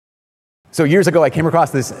So years ago, I came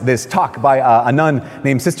across this talk by a nun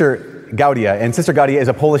named Sister Gaudia. And Sister Gaudia is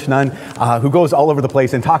a Polish nun who goes all over the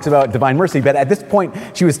place and talks about divine mercy. But at this point,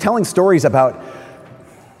 she was telling stories about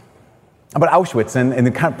Auschwitz and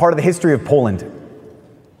the kind of part of the history of Poland.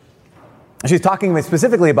 She was talking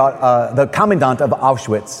specifically about the commandant of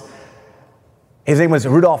Auschwitz. His name was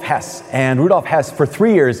Rudolf Hess. And Rudolf Hess, for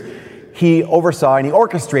 3 years, he oversaw and he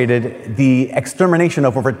orchestrated the extermination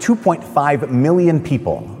of over 2.5 million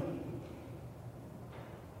people.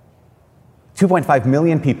 2.5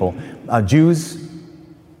 million people, Jews,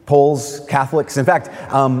 Poles, Catholics. In fact,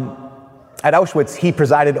 at Auschwitz, he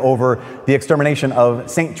presided over the extermination of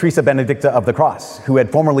St. Teresa Benedicta of the Cross, who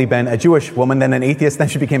had formerly been a Jewish woman, then an atheist, then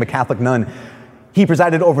she became a Catholic nun. He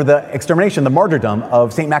presided over the extermination, the martyrdom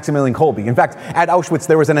of St. Maximilian Kolbe. In fact, at Auschwitz,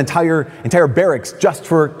 there was an entire barracks just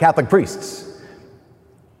for Catholic priests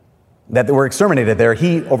that were exterminated there.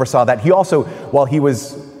 He oversaw that. He also, while he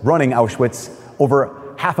was running Auschwitz, over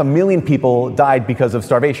 500,000 people died because of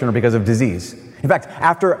starvation or because of disease. In fact,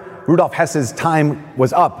 after Rudolf Hess's time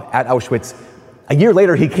was up at Auschwitz, a year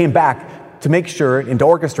later he came back to make sure and to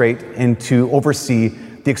orchestrate and to oversee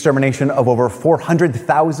the extermination of over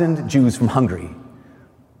 400,000 Jews from Hungary.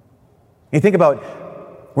 You think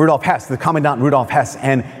about Rudolf Hess, the Commandant Rudolf Hess,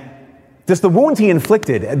 and just the wounds he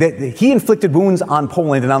inflicted. He inflicted wounds on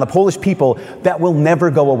Poland and on the Polish people that will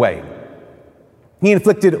never go away. He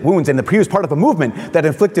inflicted wounds, and he was part of a movement that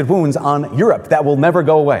inflicted wounds on Europe that will never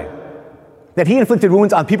go away. That he inflicted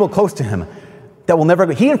wounds on people close to him that will never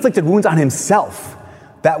go. He inflicted wounds on himself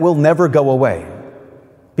that will never go away.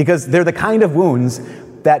 Because they're the kind of wounds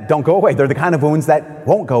that don't go away. They're the kind of wounds that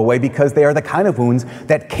won't go away because they are the kind of wounds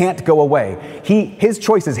that can't go away. His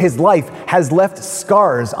choices, his life has left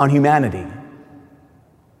scars on humanity.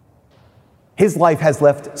 His life has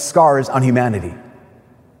left scars on humanity.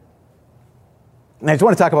 And I just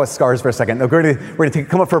want to talk about scars for a second. We're going to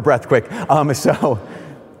come up for a breath quick. So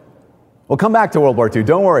we'll come back to World War II.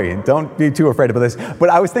 Don't worry. Don't be too afraid about this.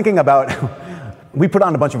 But I was thinking about, we put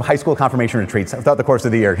on a bunch of high school confirmation retreats throughout the course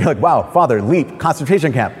of the year. You're like, wow, Father, LEAP,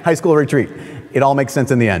 concentration camp, high school retreat. It all makes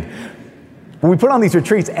sense in the end. But we put on these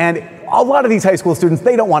retreats, and a lot of these high school students,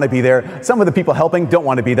 they don't want to be there. Some of the people helping don't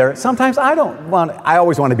want to be there. Sometimes I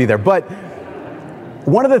always want to be there. But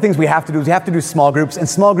one of the things we have to do is we have to do small groups, and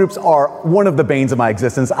small groups are one of the banes of my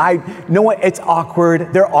existence. I know it's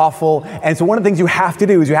awkward, they're awful, and so one of the things you have to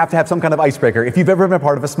do is you have to have some kind of icebreaker. If you've ever been a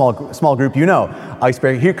part of a small group, you know,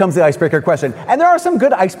 icebreaker. Here comes the icebreaker question. And there are some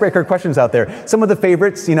good icebreaker questions out there. Some of the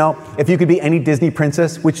favorites, if you could be any Disney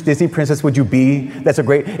princess, which Disney princess would you be? That's a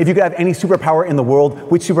great. If you could have any superpower in the world,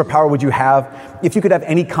 which superpower would you have? If you could have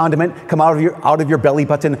any condiment come out of your belly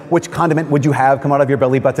button, which condiment would you have come out of your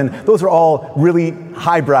belly button? Those are all really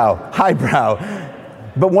highbrow.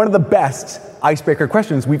 But one of the best icebreaker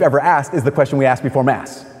questions we've ever asked is the question we ask before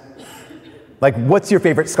Mass. Like, what's your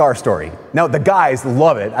favorite scar story? Now, the guys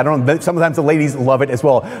love it. I don't know, sometimes the ladies love it as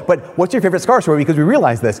well. But what's your favorite scar story? Because we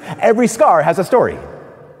realize this. Every scar has a story.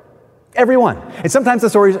 Every one. And sometimes the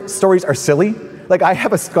stories are silly. Like, I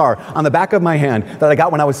have a scar on the back of my hand that I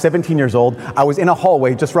got when I was 17 years old. I was in a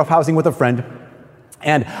hallway just roughhousing with a friend.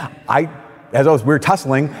 And we were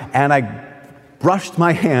tussling, and I brushed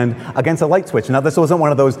my hand against a light switch. Now, this wasn't one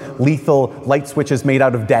of those lethal light switches made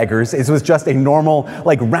out of daggers. It was just a normal,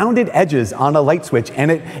 rounded edges on a light switch. And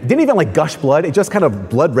it didn't even, gush blood. It just kind of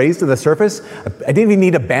blood raised to the surface. I didn't even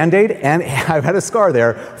need a Band-Aid. And I've had a scar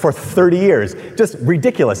there for 30 years. Just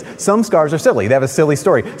ridiculous. Some scars are silly. They have a silly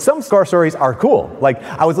story. Some scar stories are cool.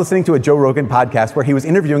 I was listening to a Joe Rogan podcast where he was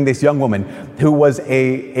interviewing this young woman who was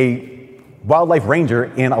a wildlife ranger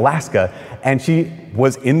in Alaska, and she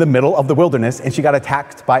was in the middle of the wilderness, and she got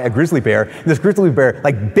attacked by a grizzly bear. And this grizzly bear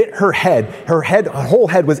bit her head. Her whole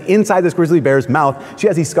head was inside this grizzly bear's mouth. She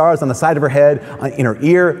has these scars on the side of her head, in her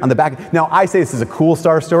ear, on the back. Now, I say this is a cool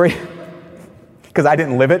scar story because I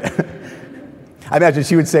didn't live it. I imagine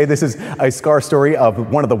she would say this is a scar story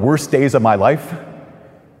of one of the worst days of my life,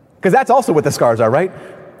 because that's also what the scars are, right?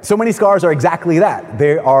 So many scars are exactly that.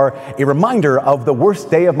 They are a reminder of the worst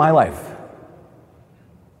day of my life.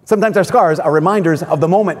 Sometimes our scars are reminders of the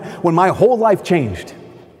moment when my whole life changed.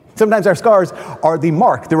 Sometimes our scars are the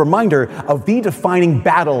reminder of the defining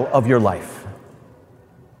battle of your life.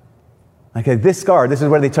 Okay, this scar, this is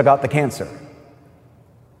where they took out the cancer.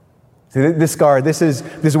 See, this scar, this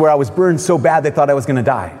is where I was burned so bad they thought I was going to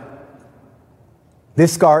die.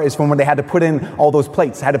 This scar is from when they had to put in all those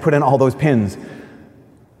plates, had to put in all those pins.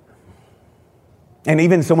 And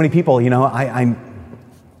even so many people,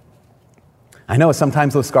 I know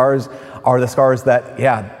sometimes those scars are the scars that,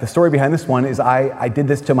 the story behind this one is I did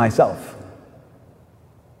this to myself.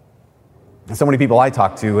 And so many people I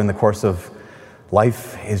talk to in the course of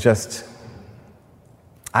life is just,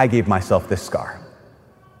 I gave myself this scar.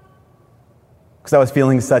 Because I was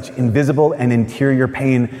feeling such invisible and interior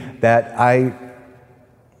pain that I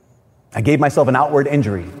gave myself an outward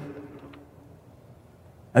injury.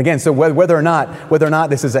 Again, so whether or not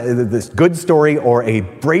this is this good story or a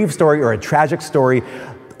brave story or a tragic story,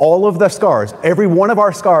 all of the scars, every one of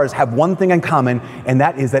our scars have one thing in common, and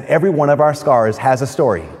that is that every one of our scars has a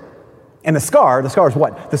story. And the scar is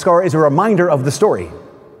what? The scar is a reminder of the story.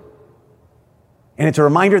 And it's a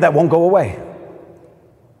reminder that won't go away.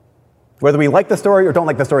 Whether we like the story or don't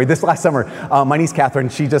like the story. This last summer, my niece Catherine,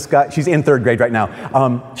 she's in third grade right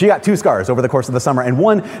now. She got 2 scars over the course of the summer. And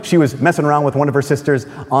one, she was messing around with one of her sisters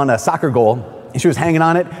on a soccer goal. And she was hanging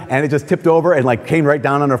on it, and it just tipped over and came right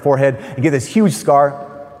down on her forehead. You get this huge scar.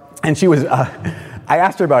 And she was, I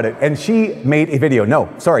asked her about it, and she made a video.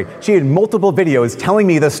 She had multiple videos telling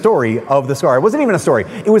me the story of the scar. It wasn't even a story.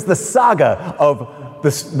 It was the saga of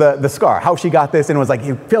the scar, how she got this, and it was like,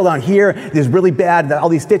 it fell down here, it was really bad, all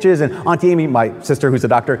these stitches, and Auntie Amy, my sister who's a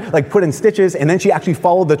doctor, put in stitches, and then she actually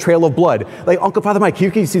followed the trail of blood. Uncle Father Mike,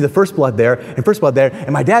 you see the first blood there,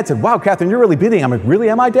 and my dad said, wow, Catherine, you're really bleeding. I'm like, really,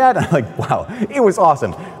 am I, Dad? I'm like, wow, it was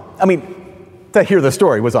awesome. I mean, to hear the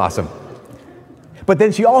story was awesome. But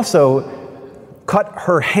then she also cut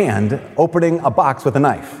her hand opening a box with a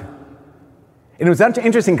knife. And it was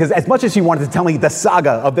interesting because as much as she wanted to tell me the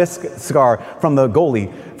saga of this scar from the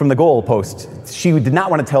goal post, she did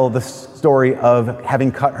not want to tell the story of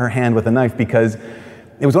having cut her hand with a knife, because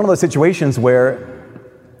it was one of those situations where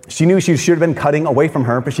she knew she should have been cutting away from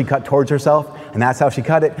her, but she cut towards herself, and that's how she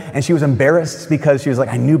cut it. And she was embarrassed because she was like,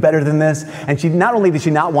 I knew better than this. And she not only did she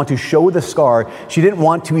not want to show the scar, she didn't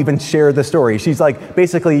want to even share the story. She's like,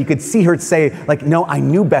 basically, you could see her say, no, I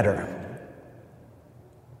knew better.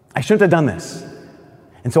 I shouldn't have done this.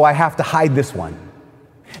 And so I have to hide this one.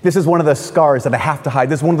 This is one of the scars that I have to hide.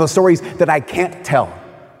 This is one of those stories that I can't tell.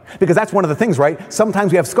 Because that's one of the things, right?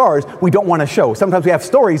 Sometimes we have scars we don't want to show. Sometimes we have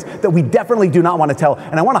stories that we definitely do not want to tell.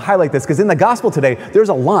 And I want to highlight this because in the gospel today, there's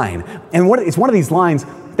a line. And it's one of these lines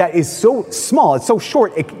that is so small, it's so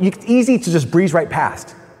short, it's easy to just breeze right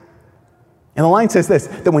past. And the line says this,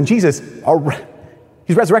 that when Jesus,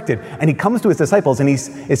 he's resurrected, and he comes to his disciples, and he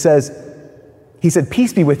said,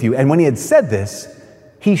 peace be with you. And when he had said this,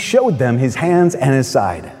 he showed them his hands and his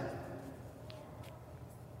side.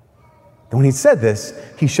 And when he said this,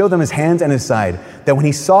 he showed them his hands and his side, that when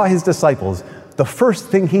he saw his disciples, the first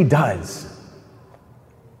thing he does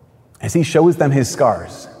is he shows them his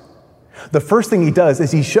scars. The first thing he does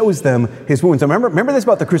is he shows them his wounds. And remember this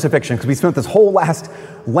about the crucifixion, because we spent this whole last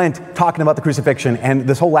Lent talking about the crucifixion, and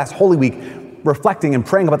this whole last Holy Week reflecting and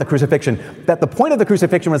praying about the crucifixion, that the point of the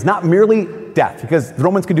crucifixion was not merely death, because the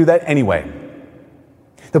Romans could do that anyway.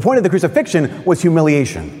 The point of the crucifixion was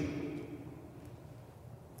humiliation.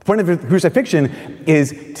 The point of the crucifixion is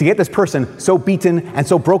to get this person so beaten and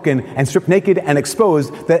so broken and stripped naked and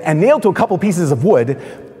exposed and nailed to a couple pieces of wood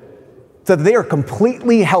so that they are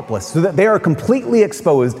completely helpless, so that they are completely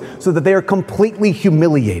exposed, so that they are completely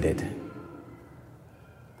humiliated.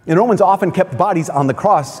 And Romans often kept bodies on the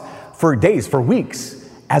cross for days, for weeks,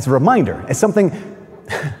 as a reminder, as something,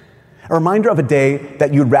 a reminder of a day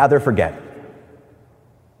that you'd rather forget.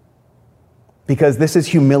 Because this is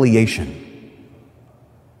humiliation.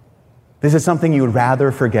 This is something you would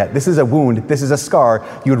rather forget. This is a wound, this is a scar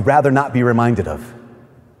you would rather not be reminded of.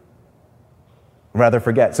 Rather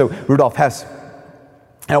forget. So Rudolf Hess,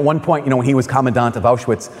 at one point, when he was commandant of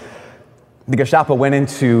Auschwitz, the Gestapo went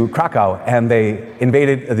into Krakow and they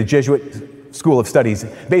invaded the Jesuit School of Studies.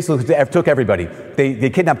 Basically, they took everybody. They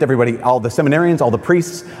kidnapped everybody, all the seminarians, all the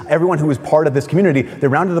priests, everyone who was part of this community. They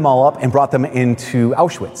rounded them all up and brought them into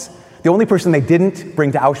Auschwitz. The only person they didn't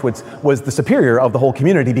bring to Auschwitz was the superior of the whole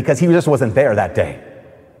community, because he just wasn't there that day.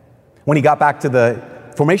 When he got back to the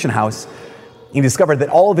formation house, he discovered that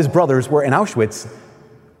all of his brothers were in Auschwitz.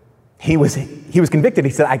 He was convicted.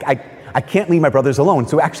 He said, I can't leave my brothers alone.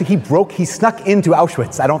 So actually he snuck into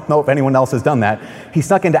Auschwitz. I don't know if anyone else has done that. He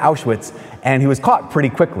snuck into Auschwitz, and he was caught pretty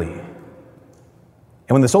quickly.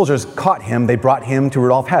 And when the soldiers caught him, they brought him to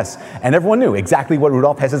Rudolf Hess. And everyone knew exactly what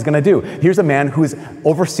Rudolf Hess is going to do. Here's a man who's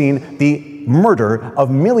overseen the murder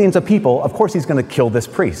of millions of people. Of course he's going to kill this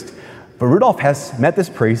priest. But Rudolf Hess met this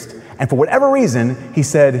priest, and for whatever reason, he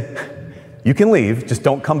said, you can leave, just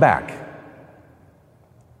don't come back.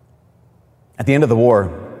 At the end of the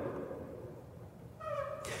war,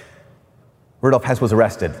 Rudolf Hess was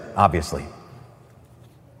arrested, obviously.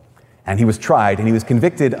 And he was tried, and he was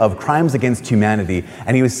convicted of crimes against humanity,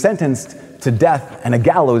 and he was sentenced to death and a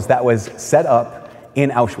gallows that was set up in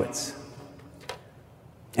Auschwitz.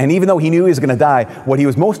 And even though he knew he was going to die, what he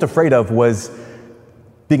was most afraid of was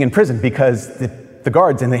being in prison, because the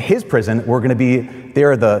guards in his prison were going to be,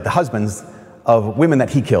 they're the husbands of women that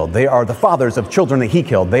he killed. They are the fathers of children that he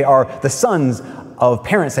killed. They are the sons of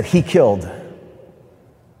parents that he killed.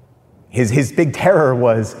 His big terror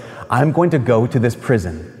was, I'm going to go to this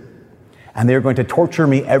prison, and they're going to torture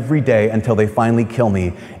me every day until they finally kill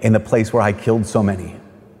me in the place where I killed so many.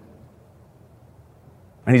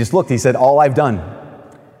 And he just looked, he said, all I've done,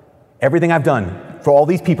 everything I've done for all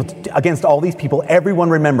these people, against all these people, everyone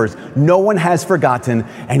remembers. No one has forgotten,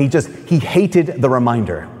 and he hated the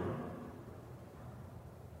reminder.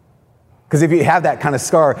 Because if you have that kind of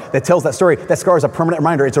scar that tells that story, that scar is a permanent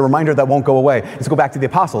reminder. It's a reminder that won't go away. Let's go back to the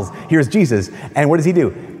apostles. Here's Jesus, and what does he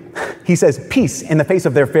do? He says peace in the face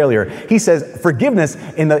of their failure. He says forgiveness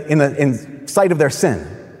in sight of their sin.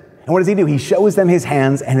 And what does he do? He shows them his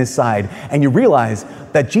hands and his side, and you realize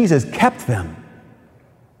that Jesus kept them.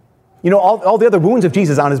 You know, all the other wounds of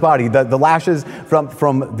Jesus on his body, the lashes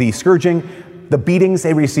from the scourging, the beatings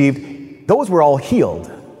they received, those were all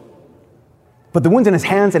healed. But the wounds in his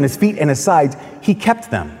hands and his feet and his sides, he kept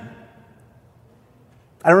them.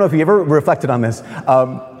 I don't know if you ever reflected on this.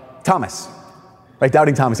 Thomas, right?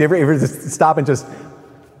 Doubting Thomas. You ever just stop and just...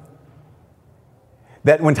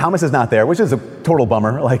 That when Thomas is not there, which is a total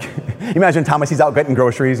bummer. Like, imagine Thomas, he's out getting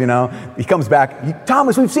groceries, you know. He comes back,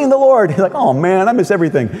 Thomas, we've seen the Lord. He's like, oh man, I miss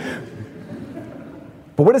everything.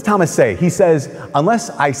 But what does Thomas say? He says, unless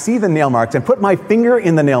I see the nail marks and put my finger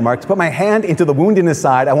in the nail marks, put my hand into the wound in his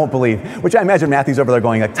side, I won't believe. Which I imagine Matthew's over there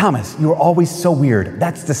going like, Thomas, you are always so weird.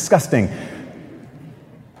 That's disgusting.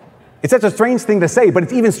 It's such a strange thing to say, but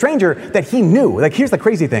it's even stranger that he knew. Like, here's the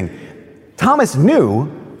crazy thing. Thomas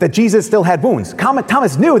knew that Jesus still had wounds.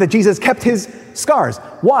 Thomas knew that Jesus kept his scars.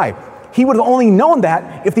 Why? He would have only known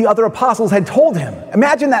that if the other apostles had told him.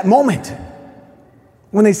 Imagine that moment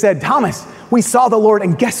when they said, Thomas, we saw the Lord,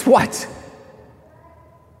 and guess what?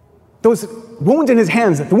 Those wounds in his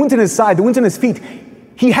hands, the wounds in his side, the wounds in his feet,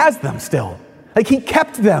 he has them still. Like, he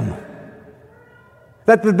kept them.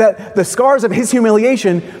 That the scars of his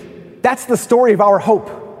humiliation, that's the story of our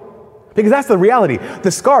hope. Because that's the reality.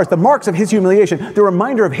 The scars, the marks of his humiliation, the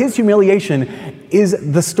reminder of his humiliation is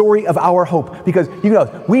the story of our hope. Because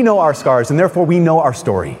we know our scars, and therefore we know our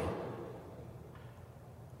story.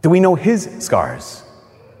 Do we know his scars?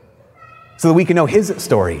 So that we can know his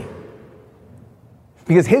story.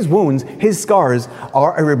 Because his wounds, his scars,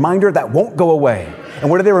 are a reminder that won't go away. And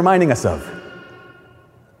what are they reminding us of?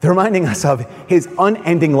 They're reminding us of his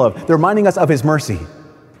unending love. They're reminding us of his mercy.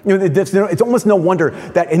 It's almost no wonder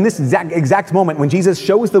that in this exact moment when Jesus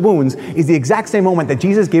shows the wounds is the exact same moment that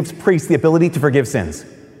Jesus gives priests the ability to forgive sins. I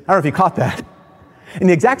don't know if you caught that. In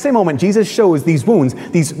the exact same moment Jesus shows these wounds,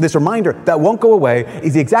 this reminder that won't go away,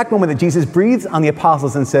 is the exact moment that Jesus breathes on the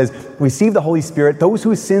apostles and says, receive the Holy Spirit. Those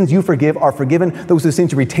whose sins you forgive are forgiven. Those whose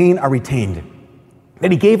sins you retain are retained. That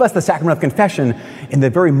he gave us the sacrament of confession in the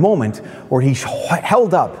very moment where he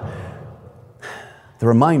held up the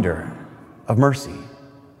reminder of mercy.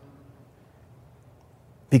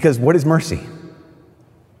 Because what is mercy?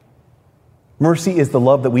 Mercy is the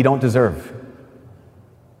love that we don't deserve.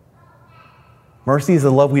 Mercy is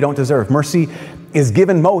the love we don't deserve. Mercy is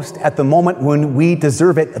given most at the moment when we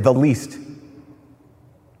deserve it the least.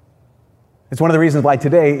 It's one of the reasons why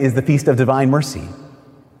today is the Feast of Divine Mercy.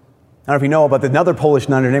 I don't know if you know about another Polish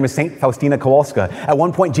nun, her name is Saint Faustina Kowalska. At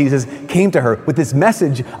one point, Jesus came to her with this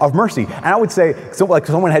message of mercy. And I would say, like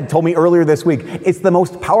someone had told me earlier this week, it's the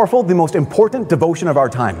most powerful, the most important devotion of our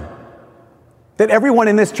time. That everyone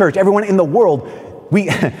in this church, everyone in the world,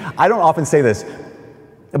 I don't often say this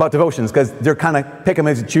about devotions because they're kind of pick them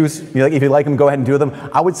as you choose. If you like them, go ahead and do them.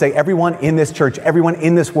 I would say everyone in this church, everyone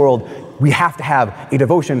in this world, we have to have a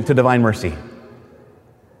devotion to divine mercy.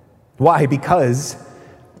 Why? Because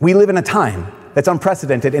we live in a time that's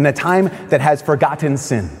unprecedented, in a time that has forgotten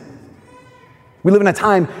sin. We live in a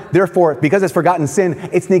time, therefore, because it's forgotten sin,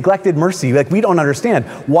 it's neglected mercy. Like, we don't understand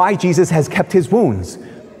why Jesus has kept his wounds.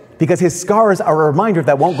 Because his scars are a reminder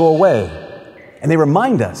that won't go away. And they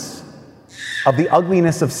remind us of the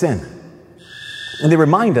ugliness of sin. And they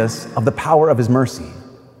remind us of the power of his mercy.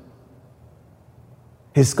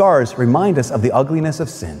 His scars remind us of the ugliness of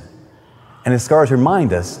sin. And his scars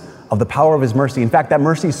remind us of the power of his mercy. In fact, that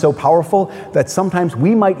mercy is so powerful that sometimes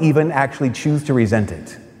we might even actually choose to resent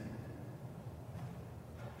it.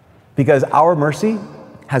 Because our mercy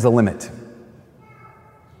has a limit.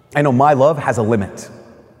 I know my love has a limit.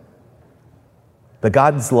 But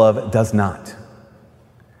God's love does not.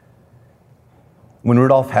 When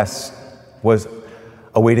Rudolf Hess was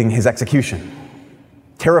awaiting his execution,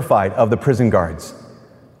 terrified of the prison guards,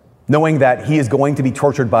 knowing that he is going to be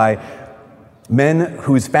tortured by men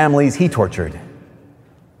whose families he tortured.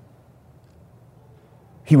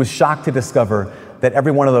 He was shocked to discover that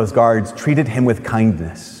every one of those guards treated him with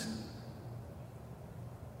kindness.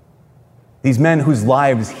 These men whose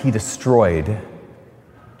lives he destroyed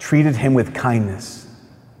treated him with kindness.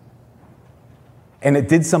 And it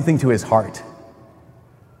did something to his heart.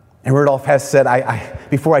 And Rudolf Hess said,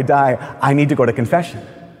 before I die, I need to go to confession.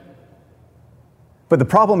 But the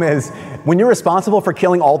problem is, when you're responsible for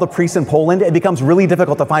killing all the priests in Poland, it becomes really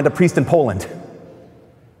difficult to find a priest in Poland.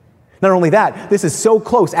 Not only that, this is so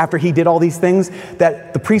close after he did all these things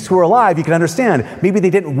that the priests who were alive, you can understand, maybe they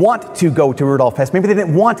didn't want to go to Rudolf Hess. Maybe they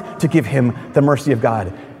didn't want to give him the mercy of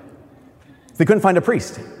God. They couldn't find a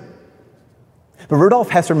priest. But Rudolf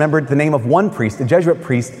Hess remembered the name of one priest, a Jesuit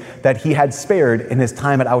priest, that he had spared in his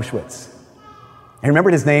time at Auschwitz. He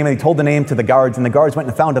remembered his name, and he told the name to the guards, and the guards went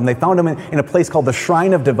and found him. They found him in a place called the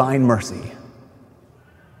Shrine of Divine Mercy.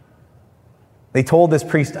 They told this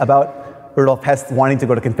priest about Rudolf Hess wanting to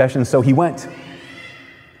go to confession, so he went.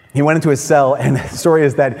 He went into his cell, and the story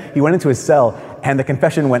is that he went into his cell, and the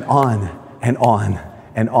confession went on and on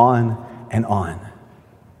and on and on.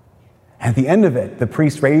 At the end of it, the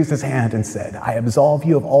priest raised his hand and said, I absolve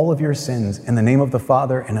you of all of your sins in the name of the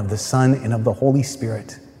Father and of the Son and of the Holy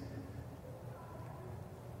Spirit.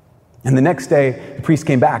 And the next day, the priest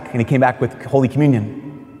came back, and he came back with Holy Communion.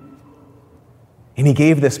 And he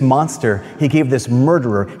gave this monster, he gave this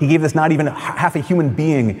murderer, he gave this not even half a human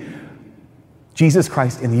being, Jesus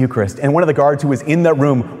Christ in the Eucharist. And one of the guards who was in that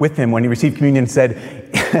room with him when he received communion said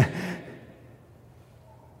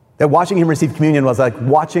that watching him receive communion was like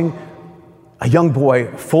watching a young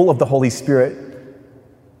boy full of the Holy Spirit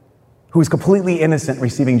who is completely innocent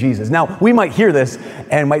receiving Jesus. Now, we might hear this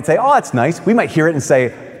and might say, oh, that's nice. We might hear it and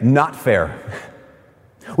say, not fair.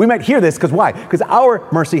 We might hear this because why? Because our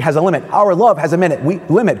mercy has a limit. Our love has a limit.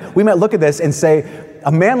 We might look at this and say,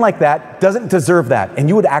 a man like that doesn't deserve that. And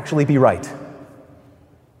you would actually be right.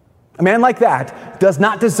 A man like that does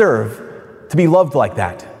not deserve to be loved like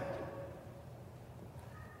that.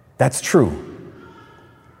 That's true.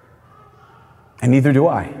 And neither do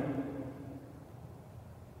I.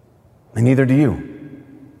 And neither do you.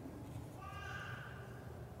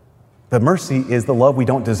 But mercy is the love we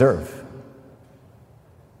don't deserve.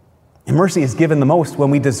 And mercy is given the most when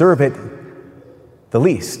we deserve it the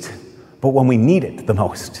least, but when we need it the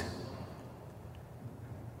most.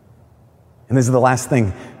 And this is the last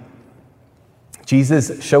thing.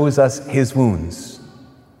 Jesus shows us his wounds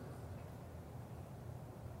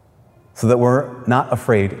so that we're not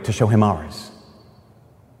afraid to show him ours.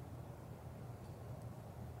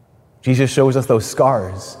 Jesus shows us those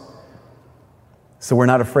scars so we're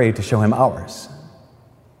not afraid to show him ours.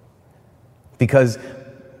 Because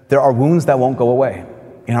there are wounds that won't go away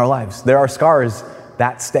in our lives. There are scars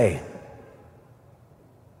that stay.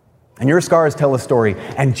 And your scars tell a story,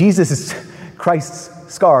 and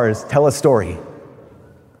Christ's scars tell a story.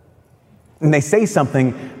 And they say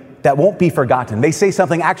something that won't be forgotten. They say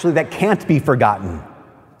something actually that can't be forgotten.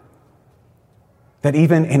 That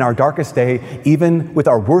even in our darkest day, even with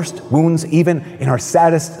our worst wounds, even in our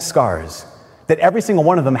saddest scars, that every single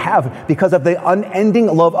one of them have because of the unending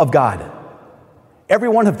love of God. Every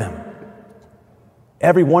one of them.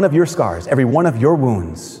 Every one of your scars, every one of your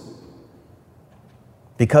wounds,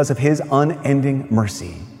 because of his unending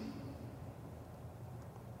mercy.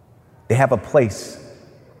 They have a place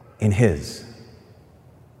in his.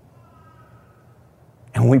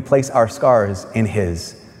 And when we place our scars in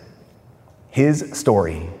his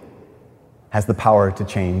story has the power to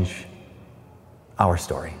change our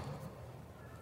story.